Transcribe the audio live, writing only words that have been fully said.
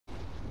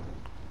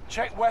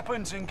Check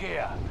weapons and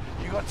gear.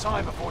 You got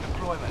time before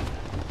deployment.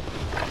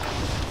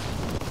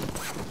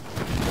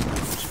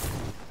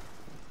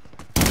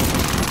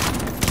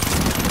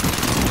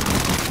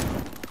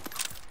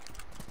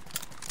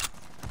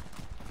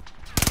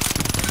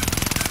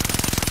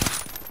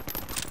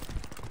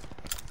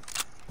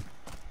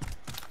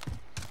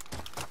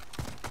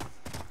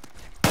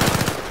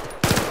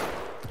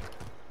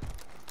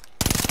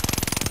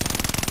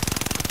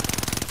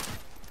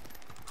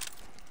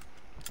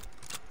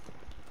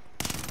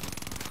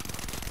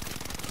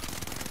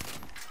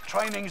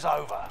 Training's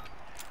over.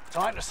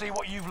 Time to see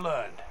what you've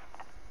learned.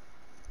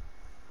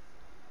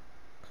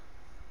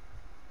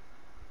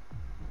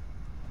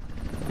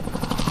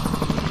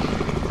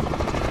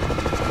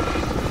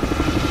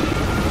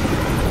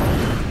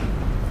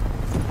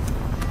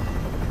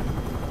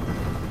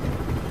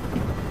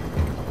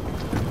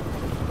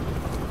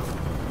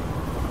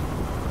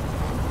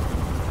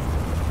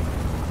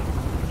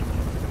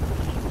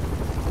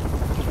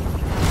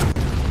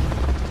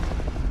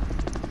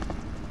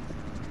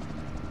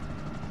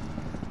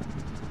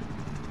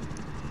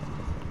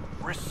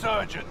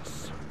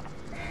 Resurgence.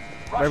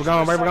 Where we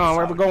going? Where we going?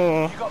 Where we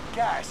going? You got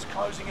gas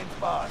closing in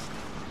fast.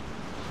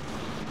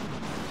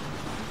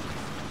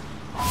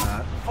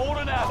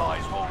 Fallen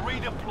allies will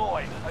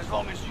redeploy as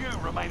long as you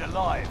remain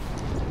alive.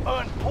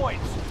 Earn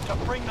points to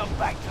bring them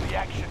back to the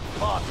action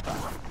faster.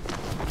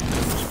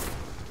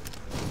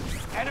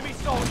 Enemy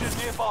soldiers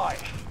nearby.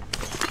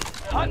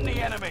 Hunt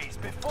the enemies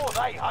before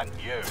they hunt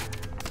you.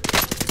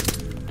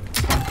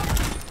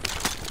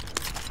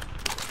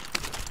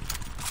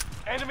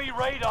 Enemy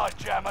radar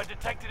jammer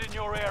detected in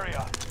your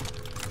area.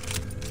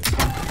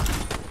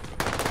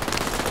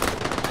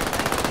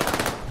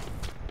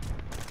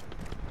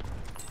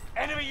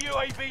 Enemy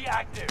UAV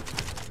active.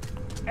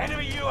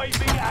 Enemy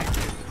UAV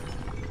active.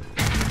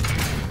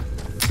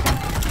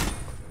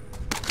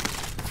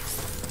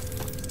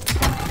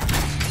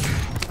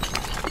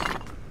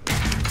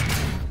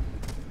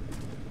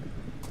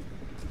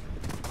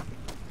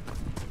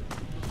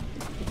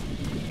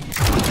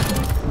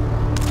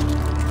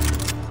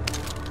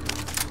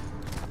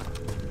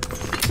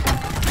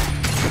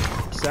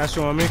 Sash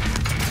on me.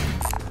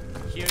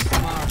 Here's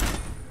some armor.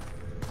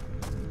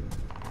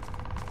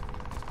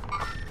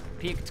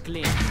 Picked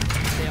clean.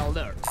 Stay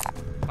alert.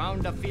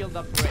 Found a field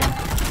upgrade.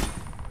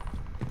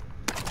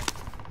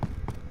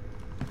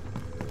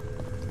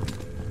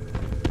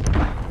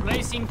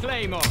 Placing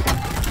Claymore.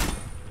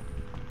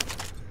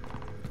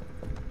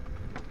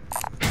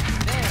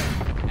 There.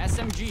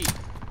 SMG.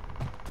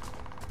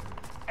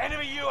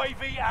 Enemy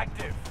UAV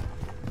active.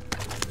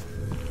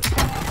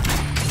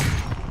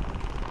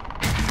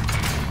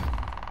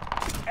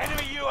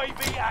 Enemy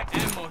UAV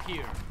active. Ammo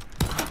here.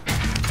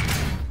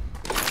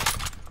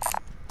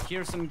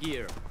 Here's some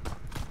gear.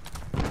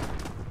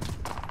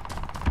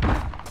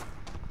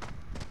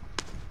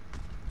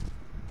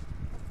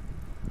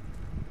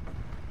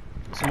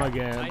 Somebody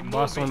getting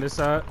boss on this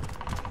side.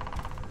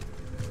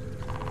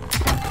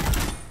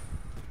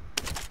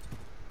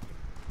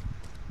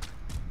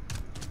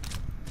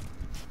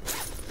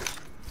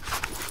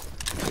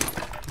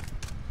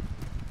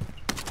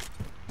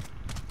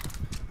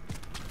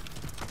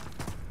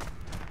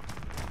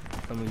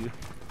 Some of you.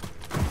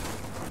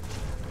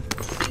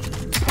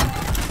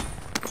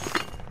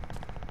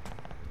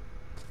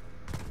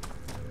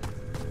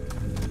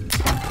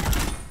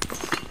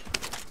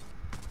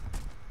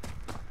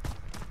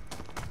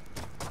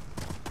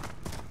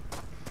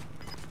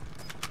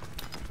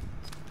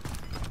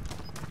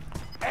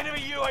 Enemy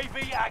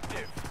UAV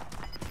active.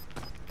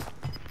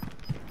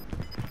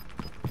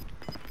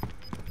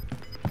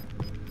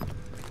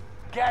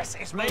 Gas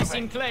is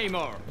Placing moving.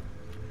 Claymore.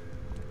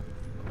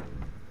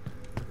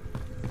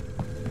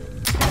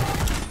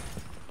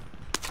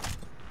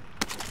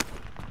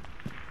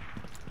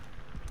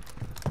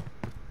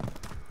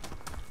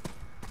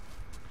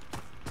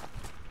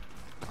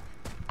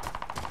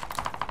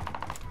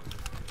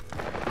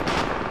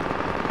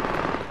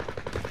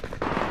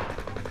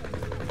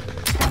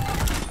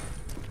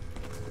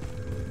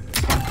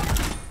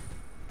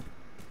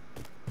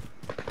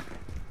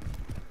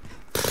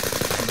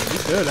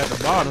 Good at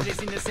the bottom. This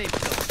in the safe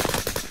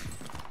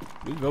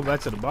zone. We can go back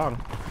to the bottom.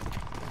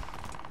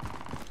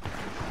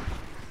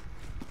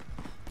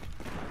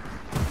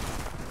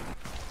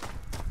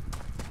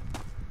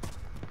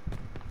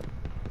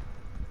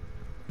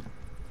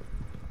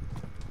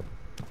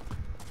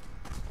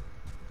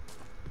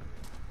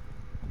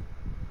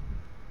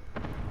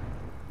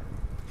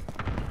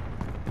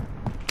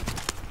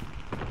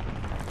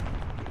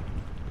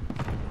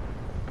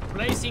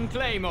 Placing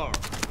Claymore.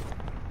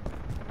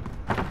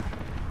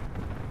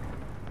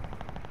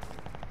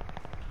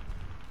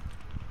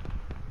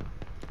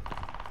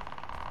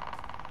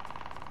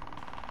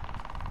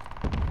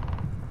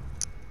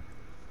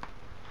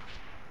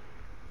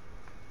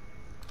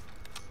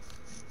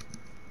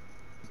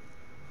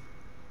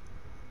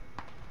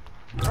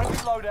 Friendly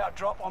loadout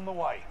drop on the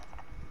way.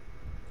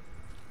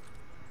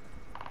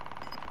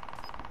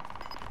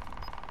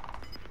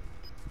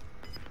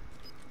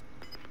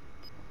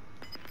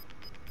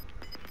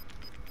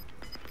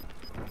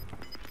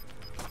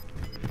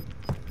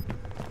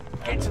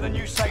 the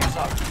new safe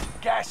zone.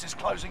 Gas is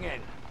closing in.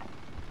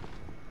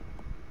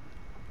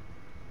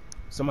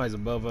 Somebody's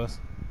above us.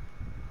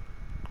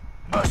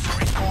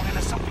 Mercenaries called in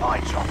a supply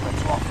chopper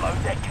to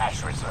offload their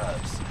cash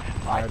reserves.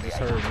 I just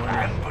heard one.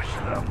 Ambush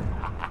them.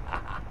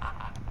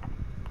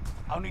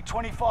 Only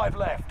 25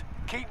 left.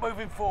 Keep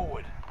moving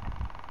forward.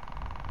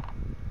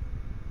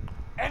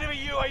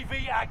 Enemy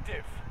UAV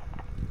active.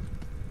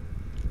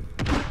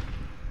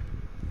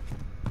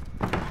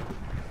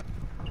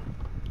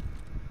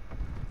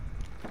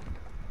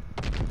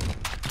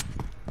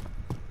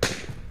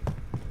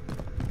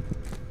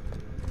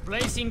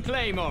 Placing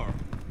Claymore.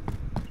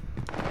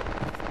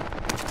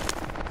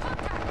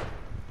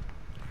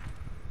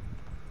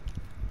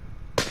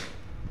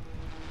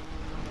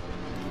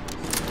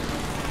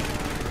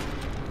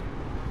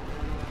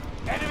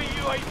 Enemy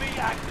UAV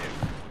active.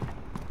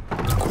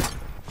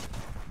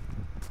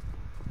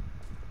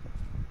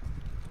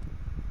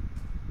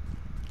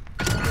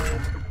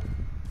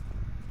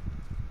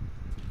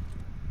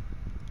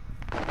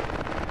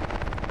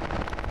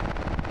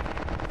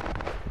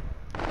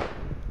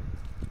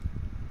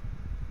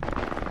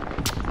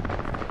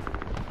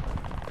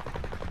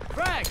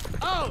 Frag!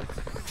 Out!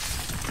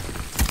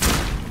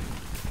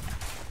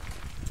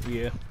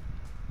 Yeah.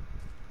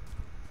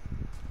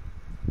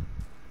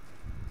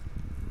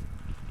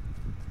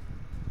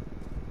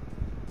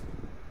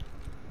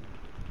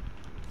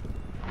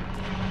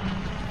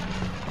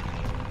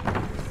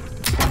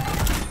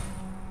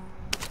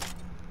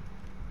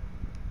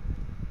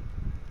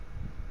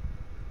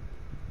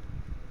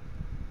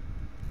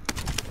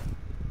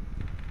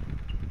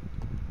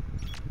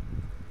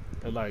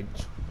 They're like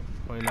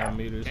 29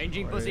 meters.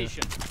 Changing right here.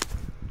 position.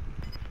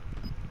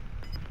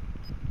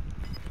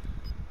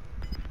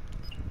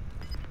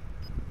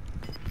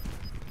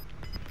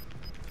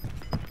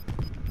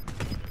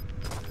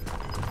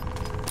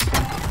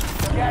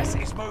 Gas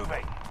is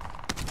moving.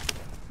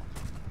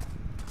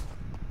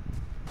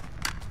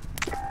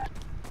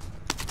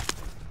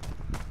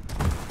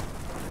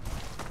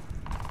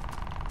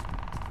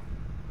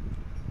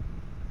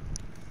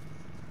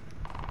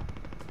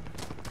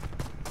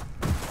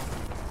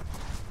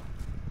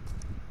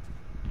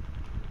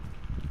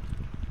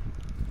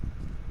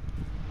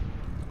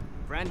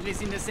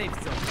 Friendlies in the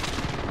safe zone.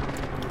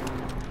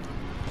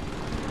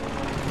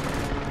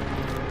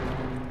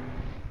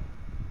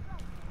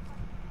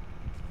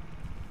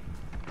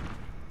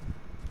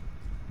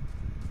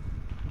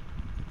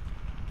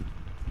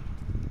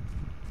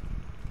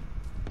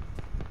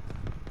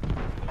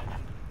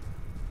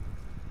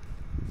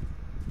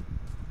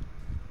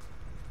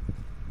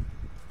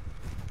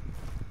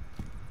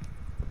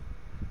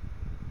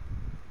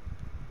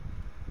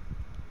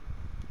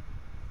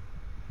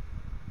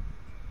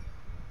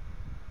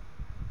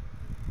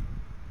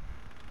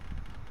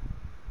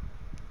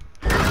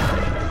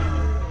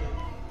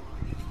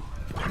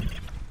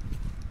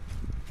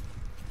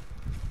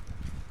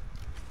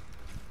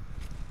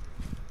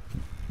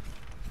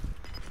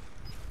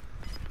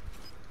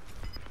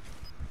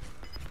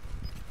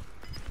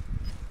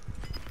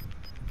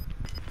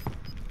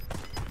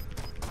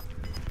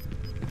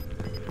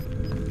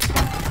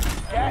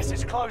 Gas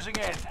is closing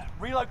in.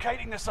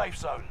 Relocating the safe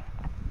zone.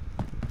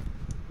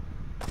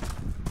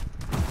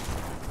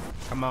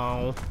 Come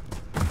on.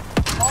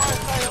 Fire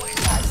sale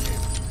is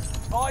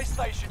active. Buy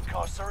station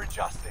costs are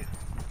adjusted.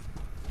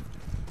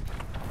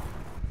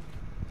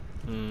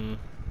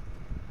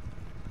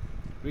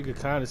 We could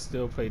kind of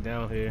still play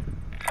down here.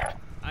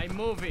 I'm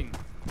moving.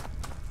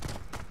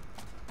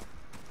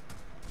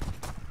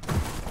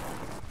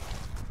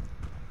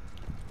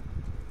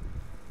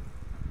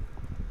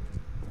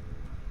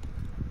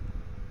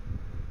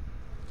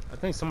 I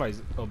think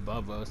somebody's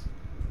above us.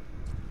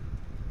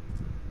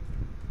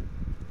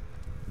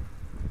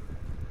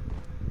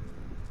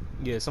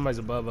 Yeah, somebody's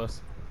above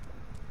us.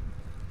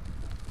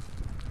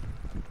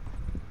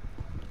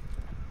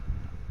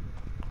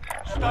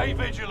 Stay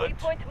vigilant.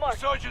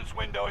 Resurgence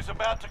window is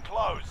about to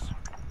close.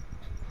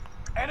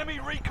 Enemy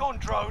recon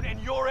drone in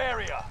your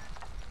area.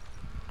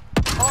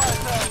 Fire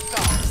sale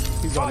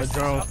done. He's on the Prices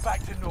drone. are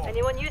back to normal.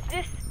 Anyone use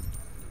this?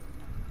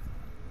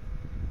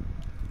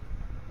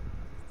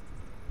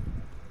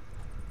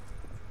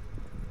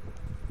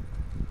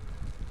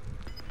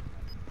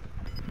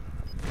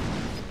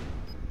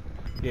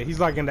 Yeah, he's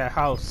like in that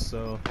house,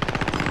 so.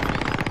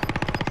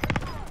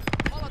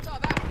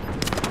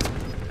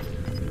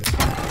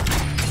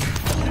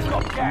 You've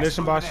got gas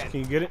Mission moving box, in. can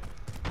you get it?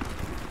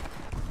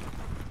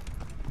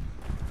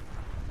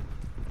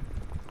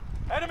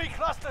 Enemy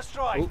cluster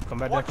strike. Ooh, come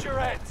back Watch there. your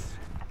heads.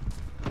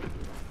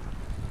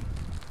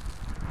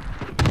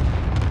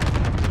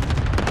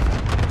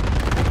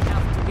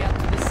 Have to get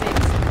to the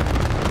safe zone.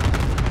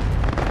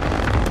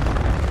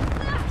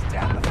 It's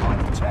down the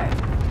final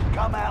 10.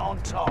 Come out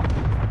on top.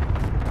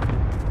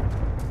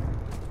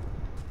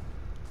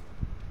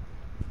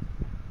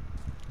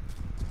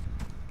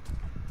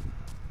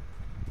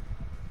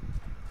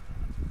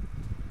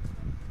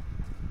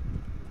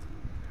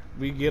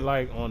 We get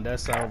like on that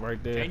side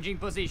right there. Changing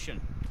position.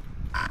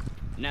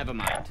 Never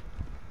mind.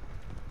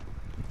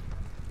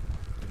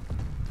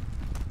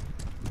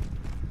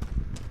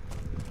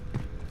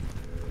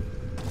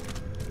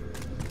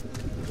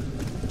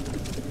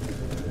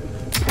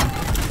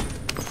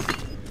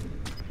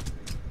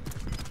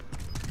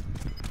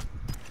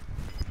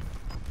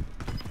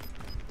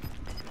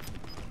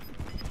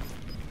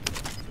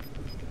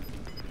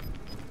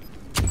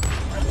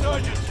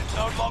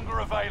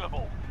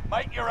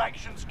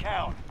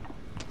 count.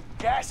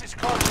 Gas is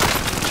close.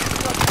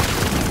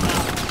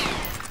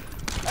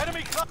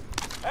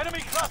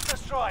 Enemy cluster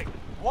strike.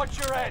 Watch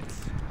your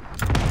heads.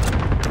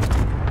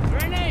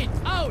 Grenade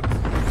out!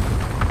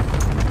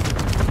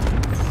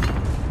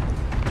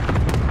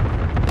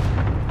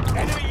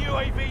 Enemy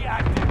UAV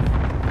active.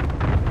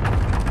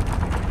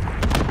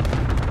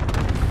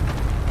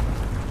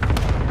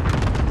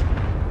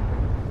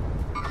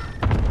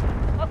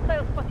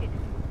 Hostile spotted.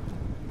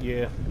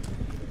 Yeah.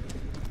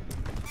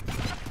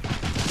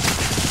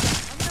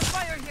 Under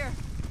fire here.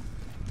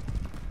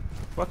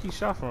 Fuck you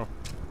shot from?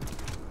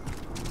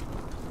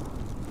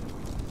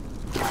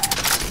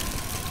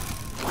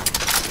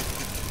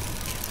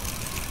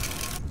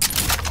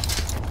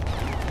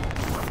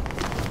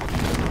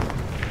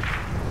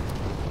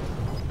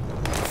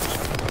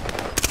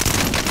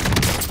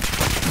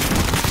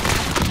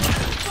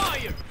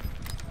 Fire!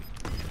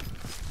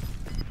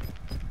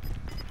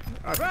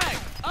 Frag!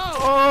 Oh!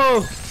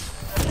 Oh!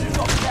 You've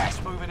got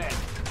gas moving in.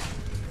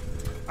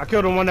 I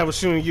killed the one that was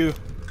shooting you.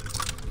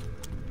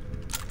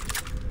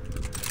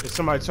 If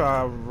somebody to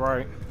our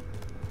right.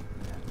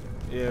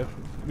 Yeah,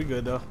 we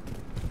good though.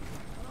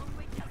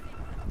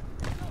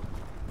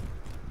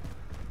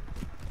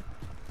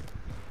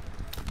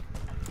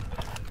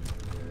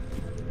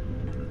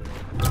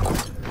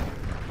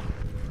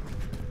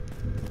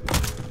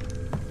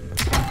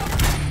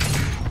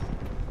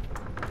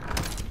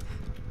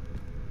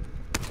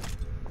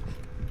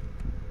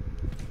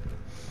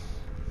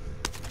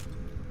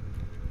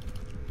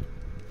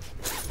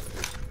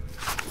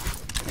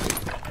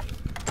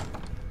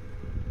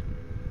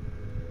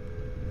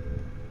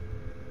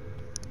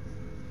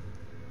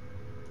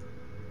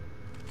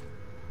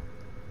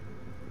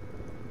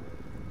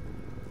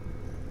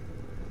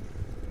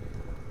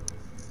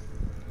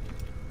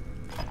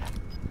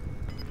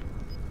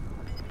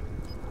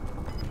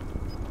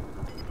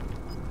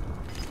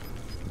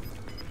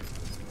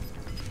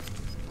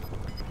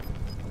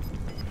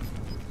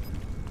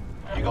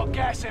 You got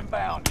gas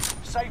inbound.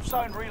 Safe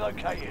zone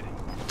relocated.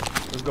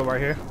 Let's go right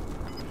here.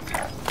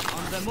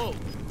 On the move.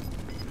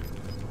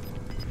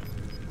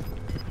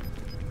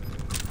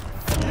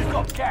 You've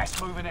got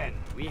gas moving in.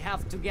 We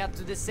have to get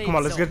to the safe Come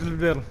on, let's zone. get to the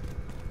building.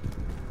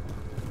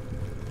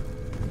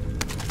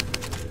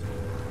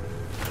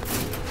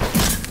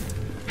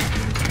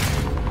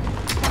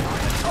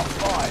 Top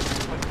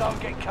 5, but don't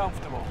get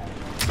comfortable.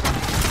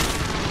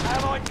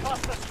 Allied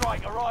cluster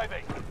strike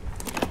arriving.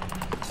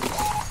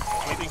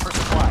 Sweeping for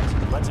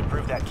supplies. Let's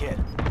improve that kit.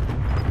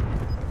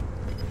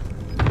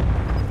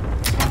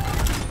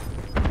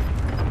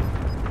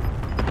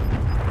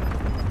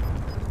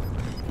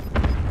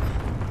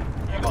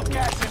 You got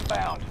gas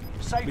inbound.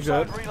 Safe We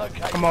zone good.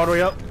 relocated. Come all the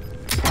way up.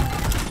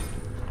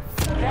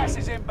 Gas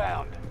is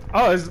inbound.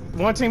 Oh, there's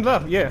one team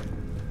left. Yeah.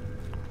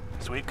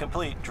 Sweep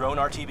complete. Drone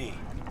RTB.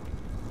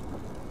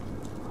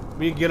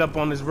 We can get up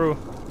on this roof.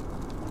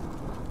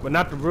 But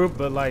not the roof,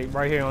 but like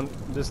right here on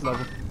this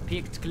level.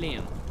 Picked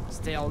clean.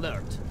 Stay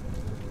alert.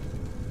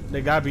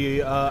 They gotta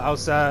be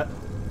outside.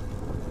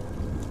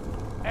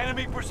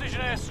 Enemy precision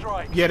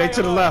airstrike. Yeah, they Stay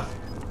to the alert. left.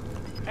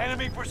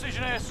 Enemy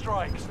precision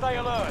airstrike. Stay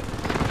alert.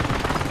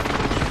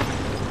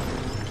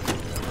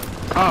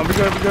 Oh, we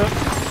good, we good.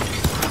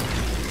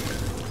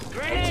 Into the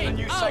Grenade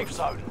new out! safe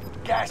zone.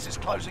 Gas is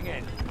closing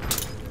in.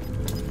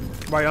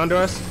 Right under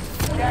us.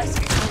 Gas is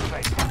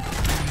moving.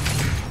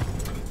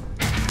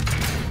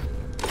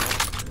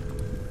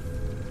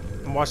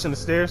 I'm watching the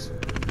stairs.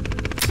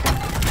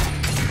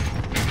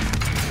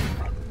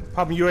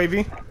 Popping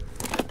UAV.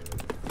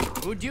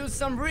 Would use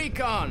some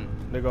recon.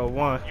 There go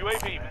one.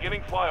 UAV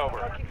beginning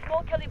flyover. Marking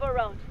small caliber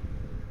rounds.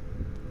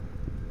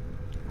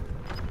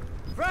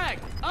 Frag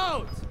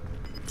out!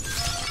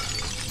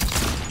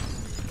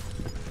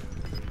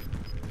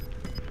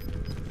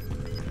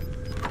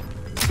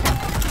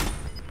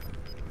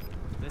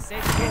 The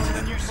safe zone Into the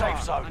is new far.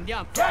 safe zone. And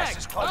yeah, Gas frag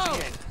is closing out!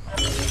 in.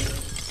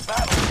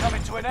 Battle's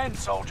coming to an end,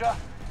 soldier.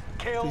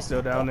 Kill He's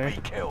still down or there.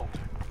 be killed.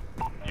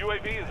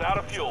 UAV is out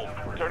of fuel.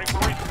 Returning for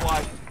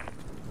resupply.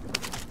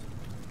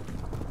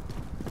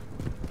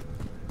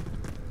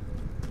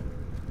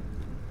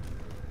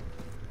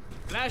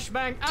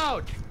 Flashbang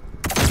out!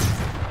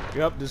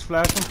 Yep, just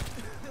flashing.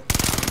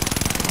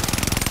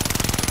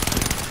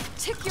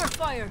 Check your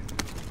fire.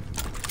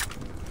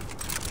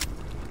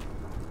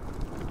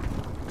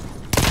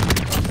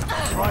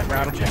 Primary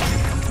him.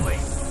 objective complete.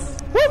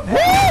 Whoop,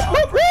 whoop,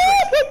 whoop, whoop,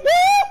 whoop,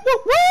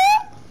 whoop,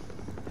 whoop.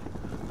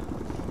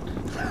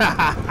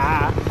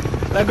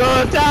 Let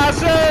go,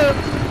 Tasha.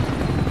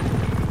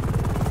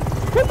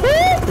 Whoop,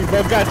 whoop. We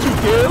both got 2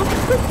 kills.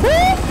 Whoop,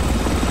 whoop.